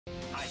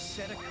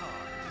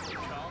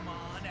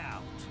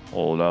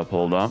Hold up,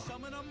 hold up.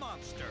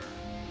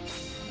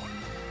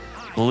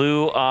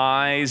 Blue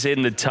Eyes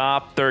in the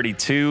top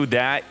 32.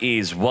 That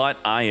is what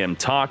I am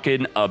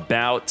talking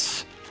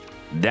about.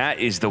 That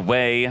is the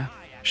way.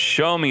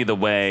 Show me the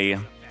way.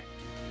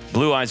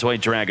 Blue Eyes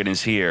White Dragon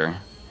is here.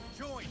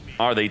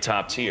 Are they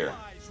top tier?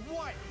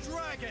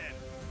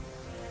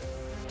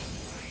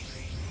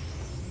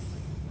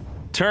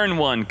 Turn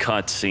 1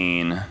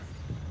 cutscene.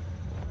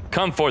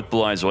 Come forth,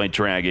 Blue Eyes White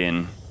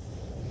Dragon.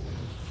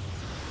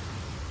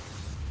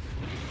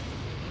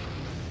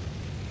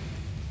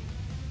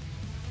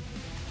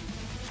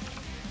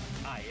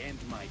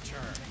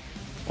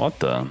 What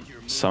the?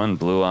 Summon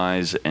Blue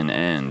Eyes and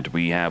end.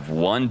 We have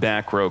 1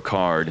 back row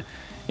card.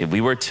 If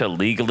we were to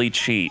legally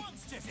cheat,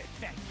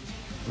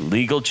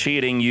 legal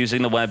cheating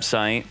using the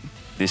website,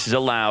 this is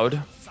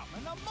allowed.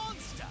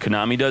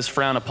 Konami does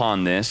frown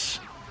upon this.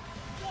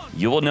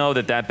 You will know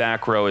that that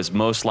back row is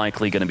most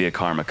likely going to be a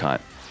karma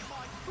cut.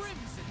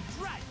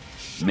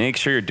 Make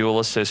sure you're dual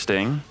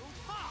assisting.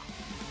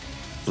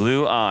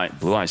 Blue Eye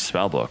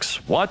spellbooks.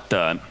 What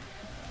the?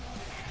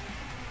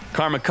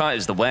 Karma cut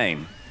is the way.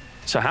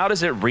 So how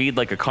does it read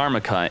like a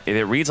karma cut? If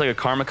it reads like a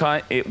karma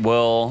cut, it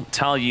will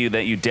tell you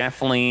that you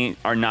definitely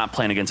are not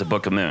playing against a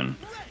Book of Moon.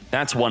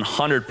 That's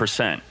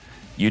 100%.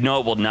 You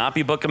know it will not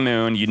be Book of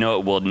Moon. You know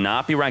it will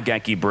not be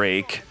Raigeki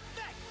Break.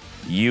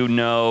 You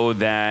know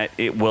that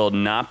it will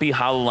not be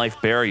Hollow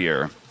Life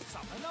Barrier.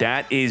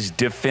 That is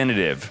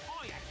definitive.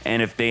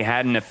 And if they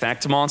had an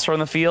effect monster on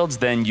the fields,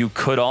 then you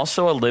could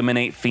also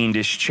eliminate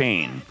Fiendish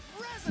Chain.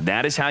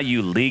 That is how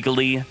you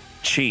legally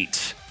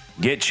cheat.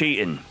 Get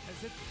cheating.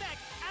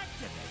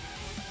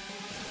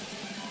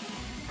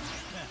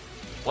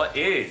 What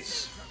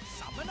is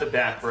the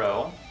back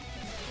row?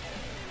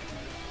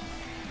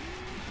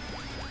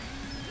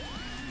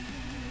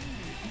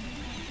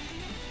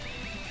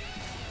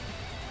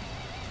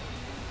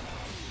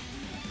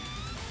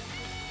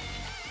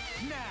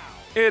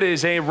 It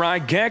is a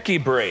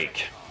Raigeki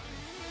Break.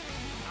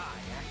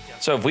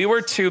 So if we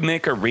were to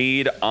make a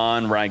read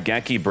on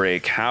Raigeki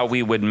Break, how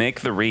we would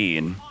make the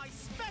read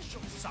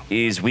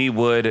is we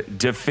would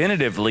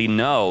definitively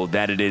know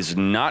that it is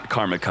not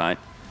Karma Cut,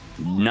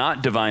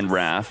 not Divine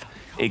Wrath.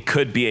 It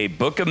could be a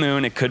Book of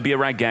Moon. It could be a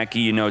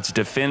Raigeki. You know, it's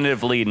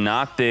definitively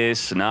not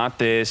this, not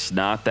this,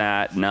 not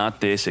that,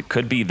 not this. It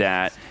could be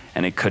that,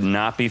 and it could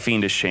not be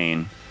Fiendish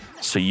Chain.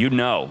 So you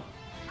know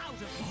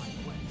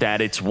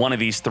that it's one of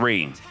these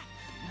 3.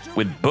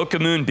 With Book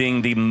of Moon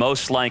being the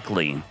most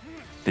likely.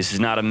 This is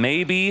not a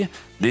maybe.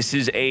 This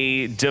is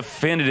a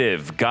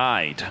definitive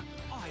guide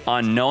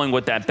on knowing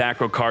what that back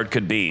row card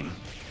could be.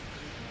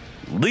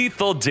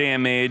 Lethal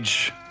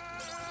damage.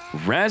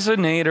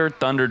 Resonator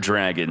Thunder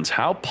Dragons.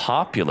 How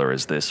popular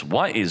is this?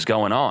 What is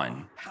going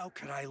on? How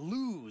could I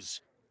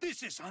lose?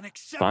 This is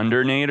unacceptable.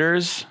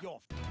 Thundernators.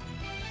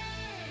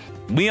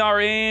 We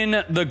are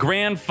in the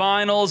grand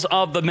finals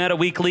of the Meta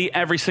Weekly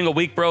every single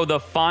week, bro. The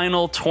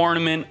final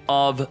tournament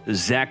of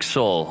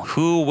Zexal.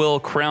 Who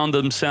will crown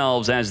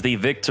themselves as the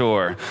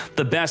victor?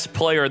 The best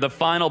player, the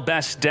final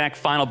best deck,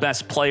 final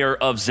best player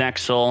of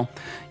Zexal.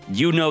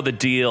 You know the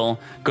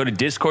deal. Go to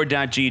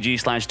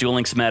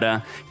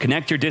discord.gg/duellinksmeta.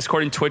 Connect your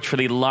Discord and Twitch for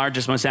the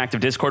largest, most active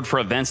Discord for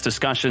events,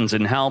 discussions,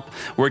 and help.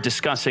 We're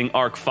discussing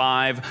Arc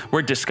 5.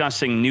 We're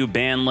discussing new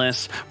ban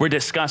lists. We're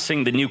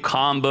discussing the new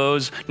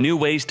combos, new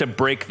ways to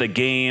break the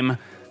game.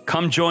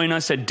 Come join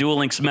us at Duel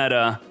Links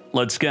Meta.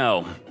 Let's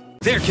go.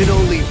 There can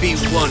only be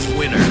one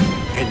winner,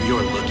 and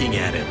you're looking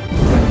at him.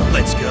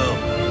 Let's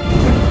go.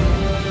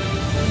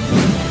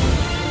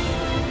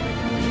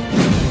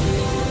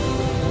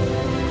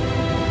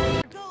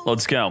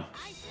 Let's go.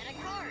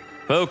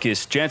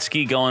 Focus. Jet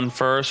Ski going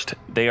first.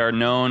 They are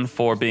known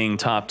for being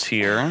top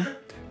tier,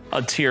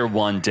 a tier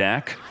 1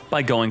 deck,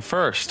 by going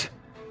first.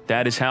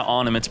 That is how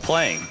Onomats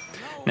play.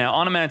 Now,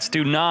 Onomats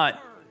do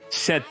not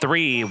set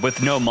 3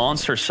 with no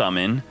monster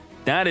summon.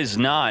 That is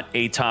not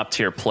a top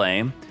tier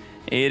play.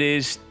 It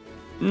is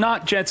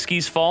not Jet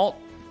Ski's fault.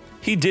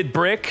 He did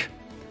brick.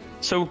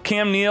 So,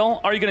 Cam Neal,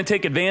 are you going to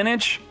take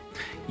advantage?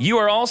 You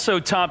are also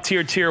top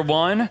tier, tier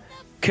 1.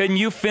 Can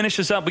you finish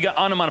this up? We got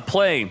Onomata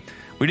play.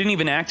 We didn't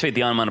even activate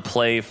the Onomata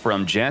play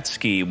from Jet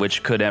Ski,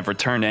 which could have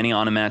returned any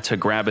Onomat to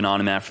grab an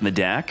Onomat from the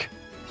deck.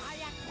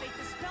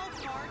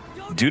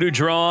 Doo-doo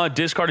draw,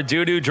 discard a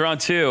doo-doo, draw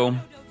 2.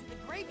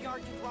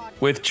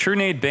 With True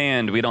Nade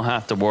banned, we don't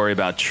have to worry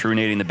about True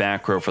Nading the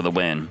back row for the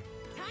win.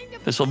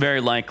 This will very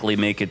likely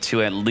make it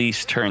to at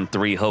least turn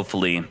 3,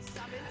 hopefully.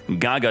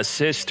 Gaga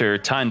Sister,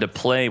 time to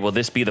play. Will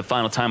this be the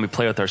final time we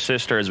play with our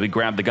sister as we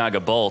grab the Gaga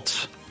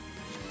Bolt?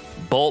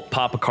 Bolt,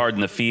 pop a card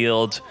in the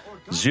field.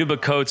 Zuba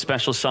Code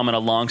special summon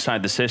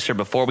alongside the sister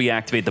before we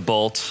activate the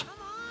Bolt.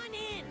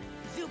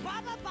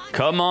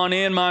 Come on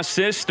in, my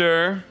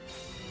sister.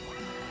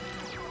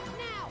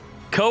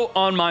 Coat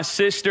on my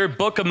sister.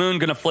 Book of Moon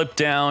gonna flip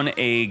down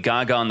a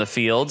Gaga on the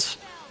fields.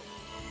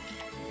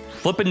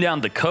 Flipping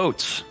down the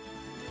coats.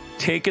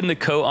 Taking the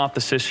coat off the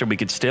sister, we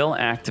could still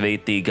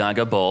activate the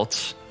Gaga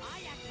Bolts.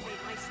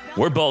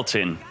 We're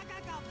bolting.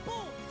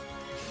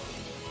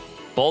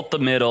 Bolt the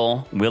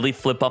middle. Will he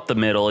flip up the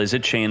middle? Is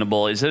it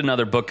chainable? Is it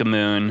another Book of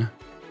Moon?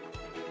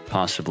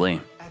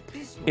 Possibly.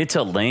 It's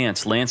a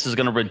Lance. Lance is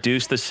going to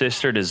reduce the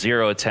sister to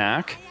 0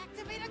 attack,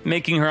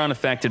 making her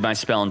unaffected by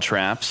spell and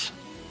traps.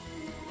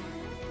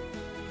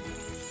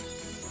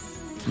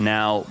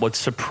 Now, what's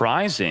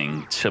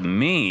surprising to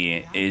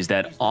me is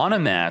that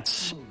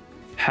Onomats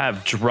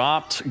have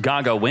dropped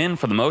Gaga Wind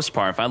for the most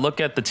part. If I look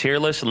at the tier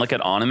list and look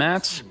at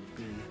Onomats,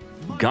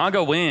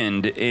 Gaga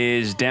Wind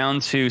is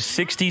down to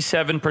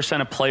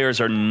 67% of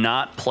players are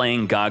not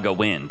playing Gaga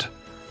Wind.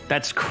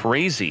 That's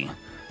crazy.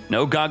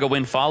 No Gaga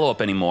Wind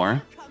follow-up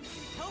anymore.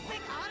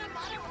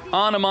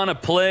 Onomata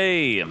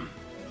Play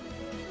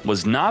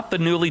was not the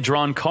newly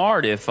drawn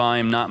card, if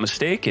I'm not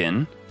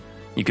mistaken.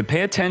 You can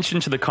pay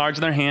attention to the cards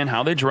in their hand,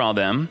 how they draw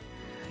them.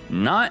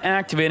 Not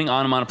activating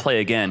Onomata Play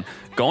again.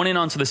 Going in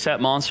onto the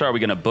set monster, are we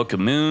going to Book of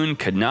Moon,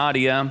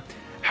 Canadia?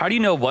 How do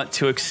you know what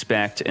to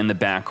expect in the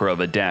back row of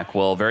a deck?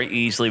 Well, very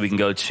easily we can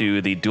go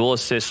to the dual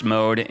assist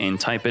mode and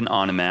type in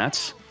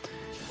Onomats.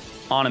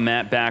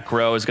 Onomat back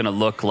row is going to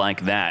look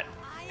like that.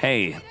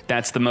 Hey,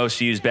 that's the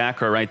most used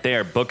back row right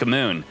there, Book of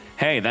Moon.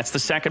 Hey, that's the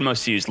second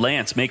most used,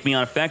 Lance. Make me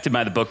unaffected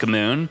by the Book of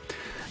Moon.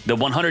 The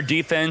 100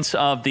 defense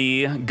of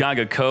the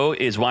Yugioh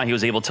is why he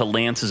was able to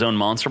lance his own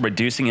monster,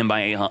 reducing him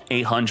by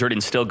 800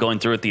 and still going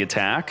through with the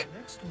attack.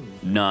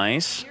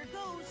 Nice.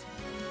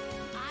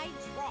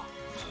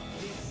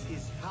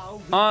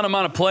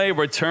 Onomata Play,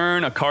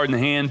 return, a card in the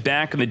hand,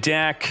 back in the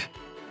deck.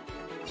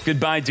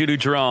 Goodbye, doo-doo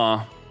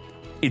draw.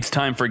 It's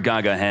time for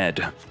Gaga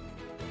Head.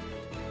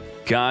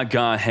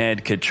 Gaga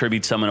Head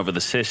contributes summon over the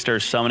sister,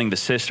 summoning the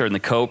sister and the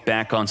coat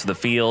back onto the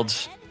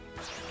fields.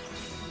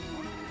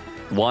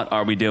 What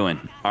are we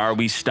doing? Are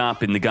we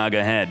stopping the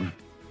Gaga Head?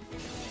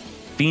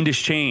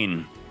 Fiendish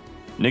Chain.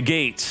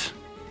 Negates.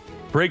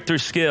 Breakthrough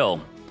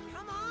Skill.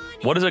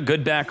 What is a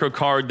good back row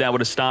card that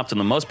would have stopped him?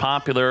 The most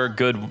popular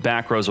good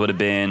back rows would have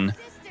been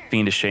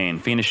Fiendish Chain.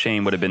 Fiendish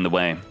Chain would have been the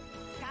way.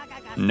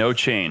 No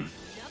chain.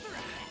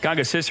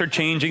 Gaga Sister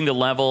changing the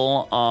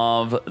level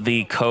of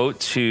the coat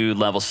to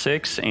level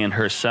 6 and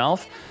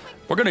herself.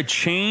 We're going to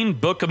chain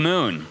Book of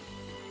Moon.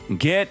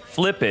 Get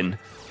flippin'.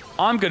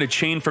 I'm going to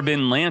chain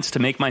Forbidden Lance to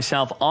make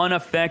myself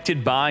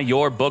unaffected by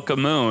your Book of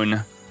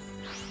Moon.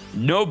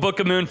 No Book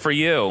of Moon for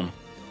you.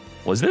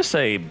 Was this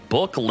a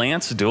Book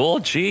Lance duel?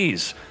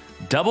 Jeez.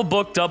 Double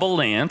Book, double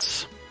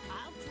Lance.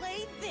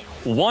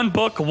 One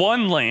Book,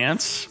 one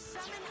Lance.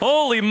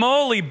 Holy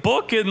moly,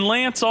 Book and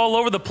Lance all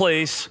over the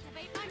place.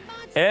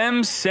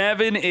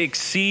 M7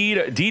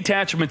 Exceed,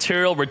 detach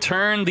material,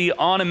 return the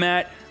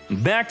Onomat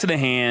back to the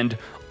hand,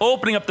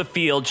 opening up the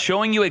field,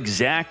 showing you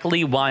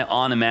exactly why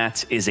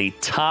Onomats is a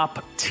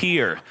top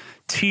tier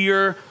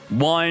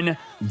 1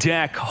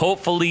 deck,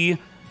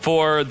 hopefully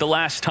for the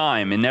last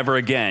time and never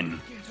again.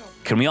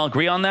 Can we all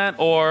agree on that?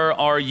 Or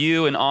are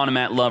you an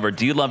Onomat lover?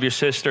 Do you love your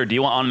sister? Do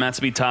you want Onomats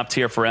to be top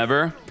tier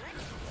forever?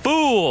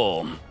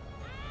 Fool!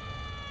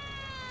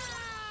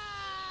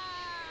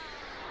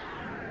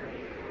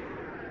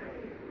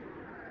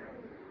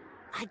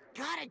 I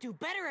gotta do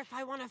better if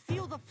I want to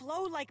feel the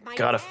flow like my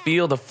Gotta dad.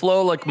 feel the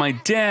flow like my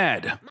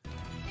dad.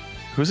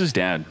 Who's his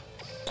dad?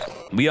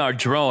 We are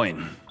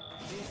drawing.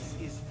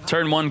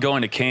 Turn 1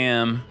 going to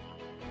Cam.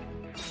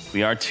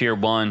 We are tier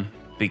 1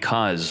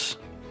 because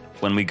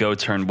when we go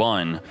turn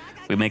 1,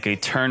 we make a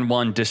turn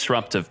 1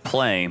 disruptive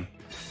play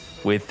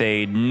with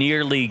a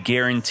nearly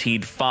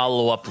guaranteed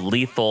follow-up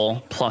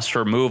lethal plus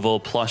removal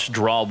plus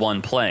draw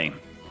 1 play.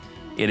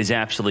 It is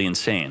absolutely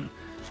insane.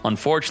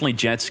 Unfortunately,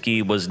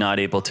 Jetski was not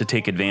able to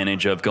take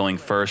advantage of going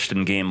first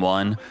in game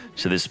 1,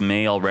 so this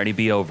may already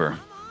be over.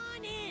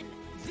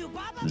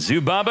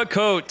 Zubaba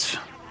Coat.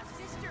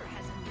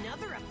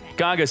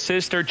 Gaga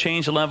Sister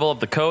changed the level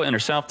of the coat and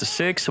herself to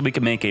 6, so we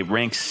can make a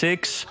rank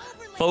 6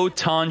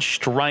 Photon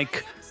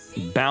Strike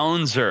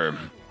Bouncer.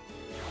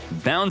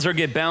 Bouncer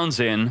get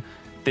bounds in.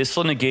 This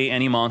will negate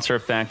any monster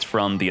effect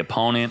from the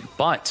opponent,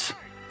 but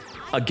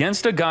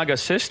against a Gaga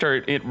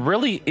Sister, it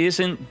really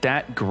isn't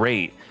that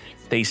great.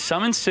 They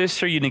summon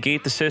Sister, you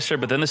negate the Sister,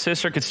 but then the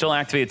Sister could still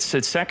activate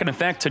its second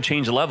effect to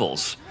change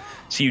levels.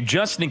 So you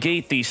just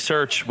negate the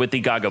search with the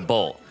Gaga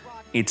Bolt.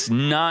 It's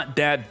not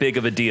that big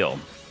of a deal.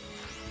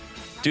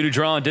 Due to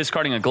draw,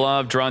 discarding a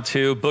glove, draw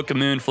 2, Book of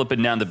Moon,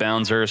 flipping down the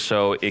Bouncer,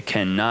 so it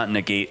cannot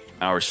negate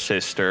our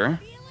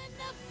Sister.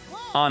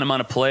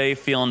 Onomata Play,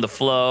 feeling the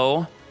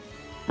flow.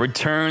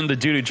 Return the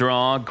due to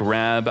draw,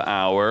 grab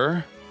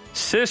our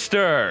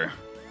Sister.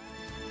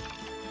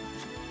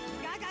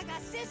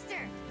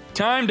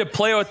 Time to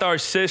play with our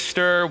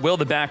sister. Will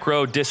the back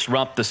row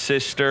disrupt the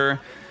sister?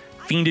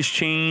 Fiendish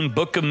Chain,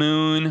 Book of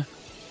Moon.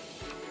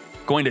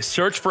 Going to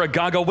search for a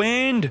Gaga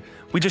Wind.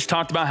 We just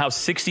talked about how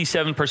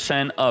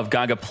 67% of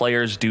Gaga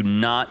players do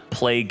not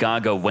play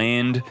Gaga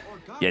Wind,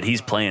 yet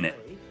he's playing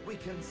it.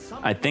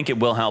 I think it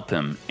will help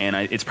him, and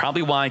it's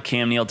probably why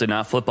Cam Neal did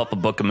not flip up a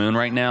Book of Moon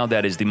right now.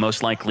 That is the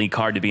most likely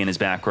card to be in his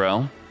back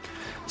row.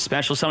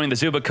 Special summoning the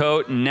Zuba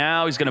Coat.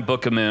 Now he's going to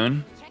Book of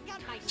Moon.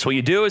 So what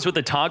you do is with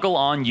the toggle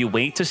on, you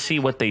wait to see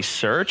what they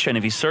search, and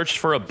if he searched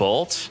for a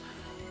Bolt,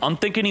 I'm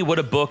thinking he would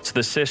have booked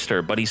the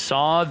sister, but he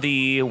saw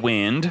the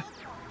wind,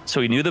 so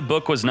he knew the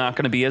book was not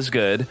going to be as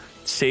good.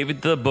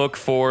 Saved the book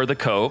for the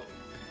coat.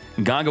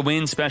 Gaga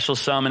wins special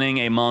summoning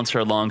a monster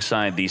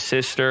alongside the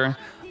sister.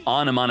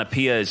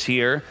 Onomatopoeia is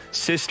here.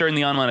 Sister and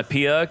the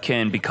onomatopoeia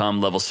can become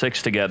level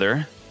 6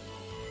 together.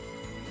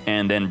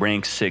 And then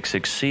rank 6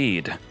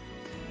 exceed.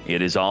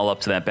 It is all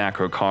up to that back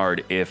row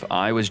card. If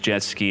I was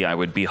Jet Ski, I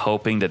would be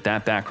hoping that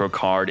that back row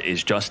card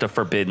is just a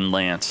Forbidden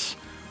Lance.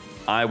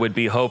 I would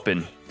be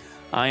hoping.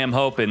 I am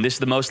hoping. This is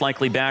the most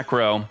likely back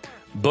row.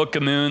 Book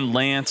of Moon,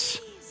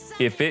 Lance.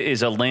 If it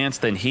is a Lance,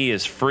 then he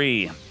is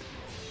free.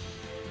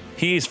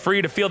 He's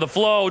free to feel the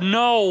flow.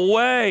 No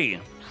way.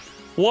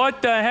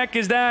 What the heck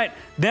is that?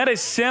 That is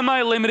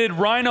semi-limited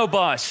Rhino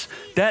Bus.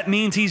 That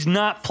means he's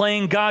not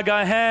playing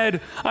Gaga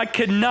Head. I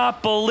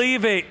cannot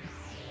believe it.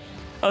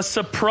 A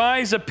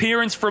surprise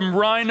appearance from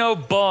Rhino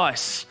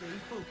Bus.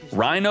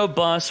 Rhino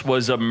Bus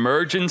was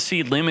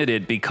emergency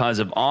limited because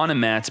of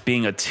Onomats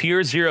being a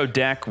tier 0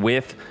 deck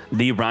with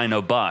the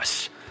Rhino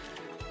Bus.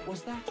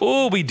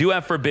 Oh, we do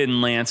have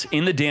Forbidden Lance.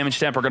 In the damage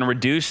step, we're going to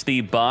reduce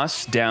the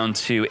bus down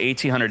to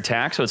 1800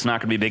 attack, so it's not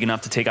going to be big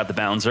enough to take out the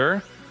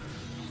Bouncer.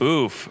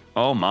 Oof.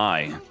 Oh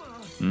my.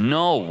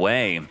 No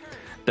way.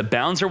 The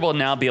Bouncer will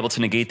now be able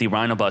to negate the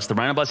Rhino Bus. The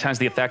Rhino Bus has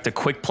the effect to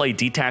quick play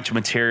detach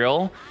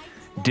material,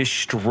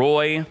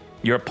 destroy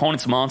your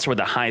opponent's monster with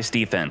the highest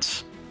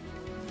defense.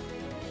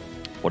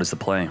 What is the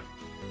play?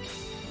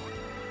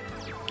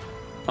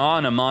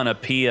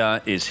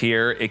 Onomatopoeia is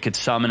here. It could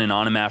summon an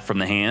Onomat from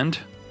the hand.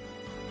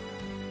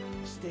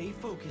 Stay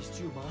focused,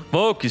 Yuma.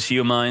 Focus,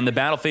 Yuma. In the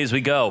battle phase we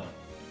go.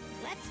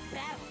 Let's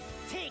battle.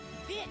 Take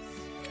this.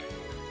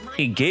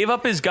 He gave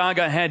up his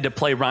Gaga Head to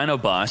play Rhino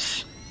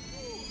Bus,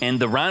 and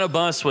the Rhino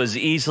Bus was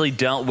easily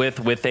dealt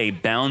with a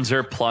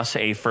Bouncer plus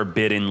a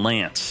Forbidden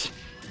Lance.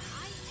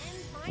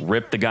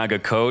 Rip the Gaga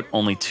Coat,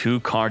 only 2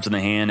 cards in the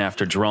hand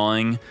after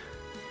drawing.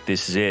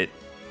 This is it.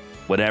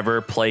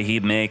 Whatever play he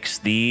makes,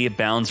 the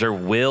Bouncer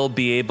will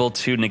be able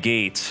to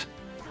negate.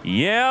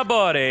 Yeah,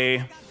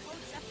 buddy.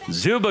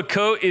 Zuba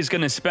Coat is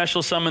going to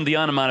special summon the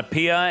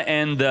Onomatopoeia,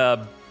 and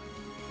the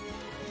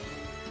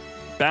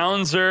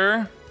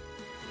Bouncer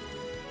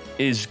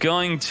is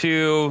going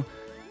to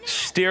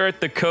stare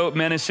at the coat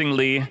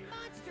menacingly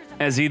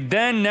as he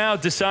then now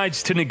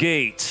decides to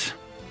negate.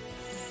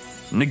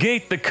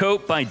 Negate the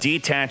coat by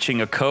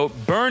detaching a coat.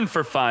 Burn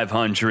for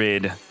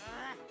 500.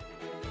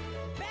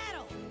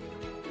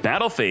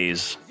 Battle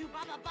phase.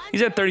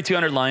 He's at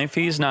 3,200 life.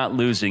 He's not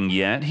losing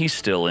yet. He's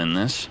still in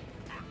this.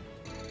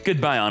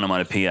 Goodbye,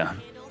 Onomatopoeia.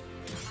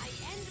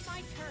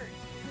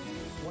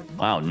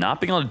 Wow,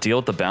 not being able to deal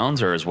with the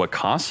Bouncer is what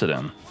costed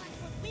him.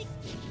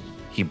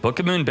 He Book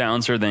of Moon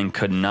Bouncer, then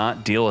could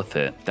not deal with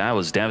it. That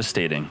was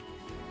devastating.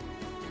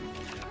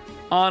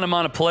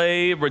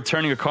 Onomatopoeia,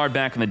 returning a card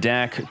back in the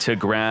deck to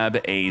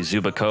grab a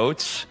Zuba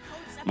Coats.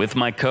 With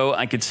my coat,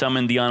 I could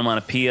summon the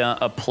Onomatopoeia,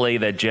 a play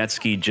that Jet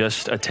Ski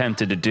just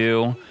attempted to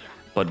do,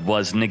 but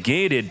was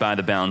negated by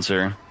the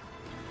Bouncer.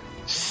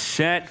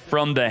 Set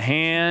from the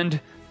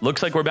hand.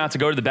 Looks like we're about to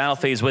go to the battle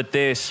phase with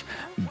this.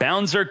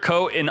 Bouncer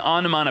Coat and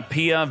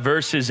Onomatopoeia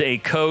versus a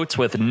Coat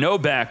with no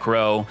back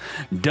row.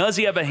 Does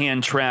he have a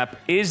hand trap?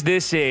 Is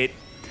this it?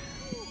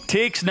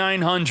 Takes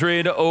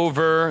 900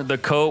 over the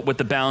Coat with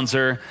the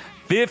Bouncer.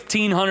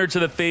 1,500 to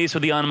the face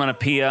with the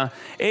Onomatopoeia.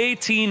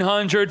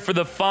 1,800 for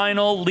the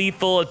final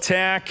lethal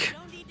attack.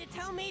 No need to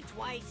tell me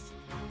twice.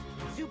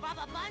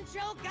 Zubaba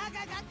Bancho,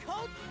 Gaga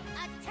Coat,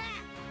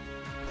 attack.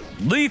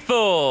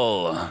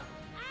 Lethal.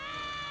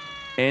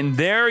 And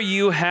there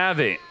you have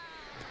it.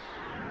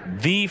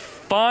 The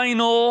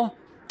final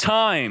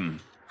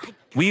time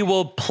we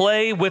will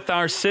play with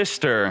our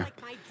sister.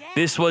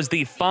 This was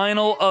the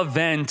final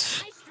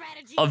event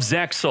of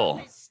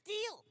Zexal.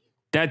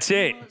 That's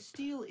it.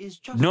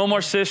 No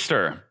more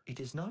sister. It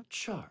is not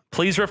sharp.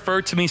 Please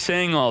refer to me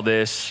saying all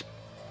this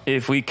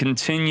if we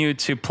continue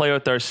to play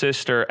with our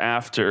sister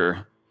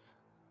after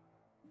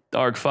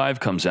Arc 5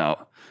 comes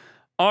out.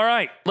 All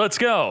right, let's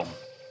go.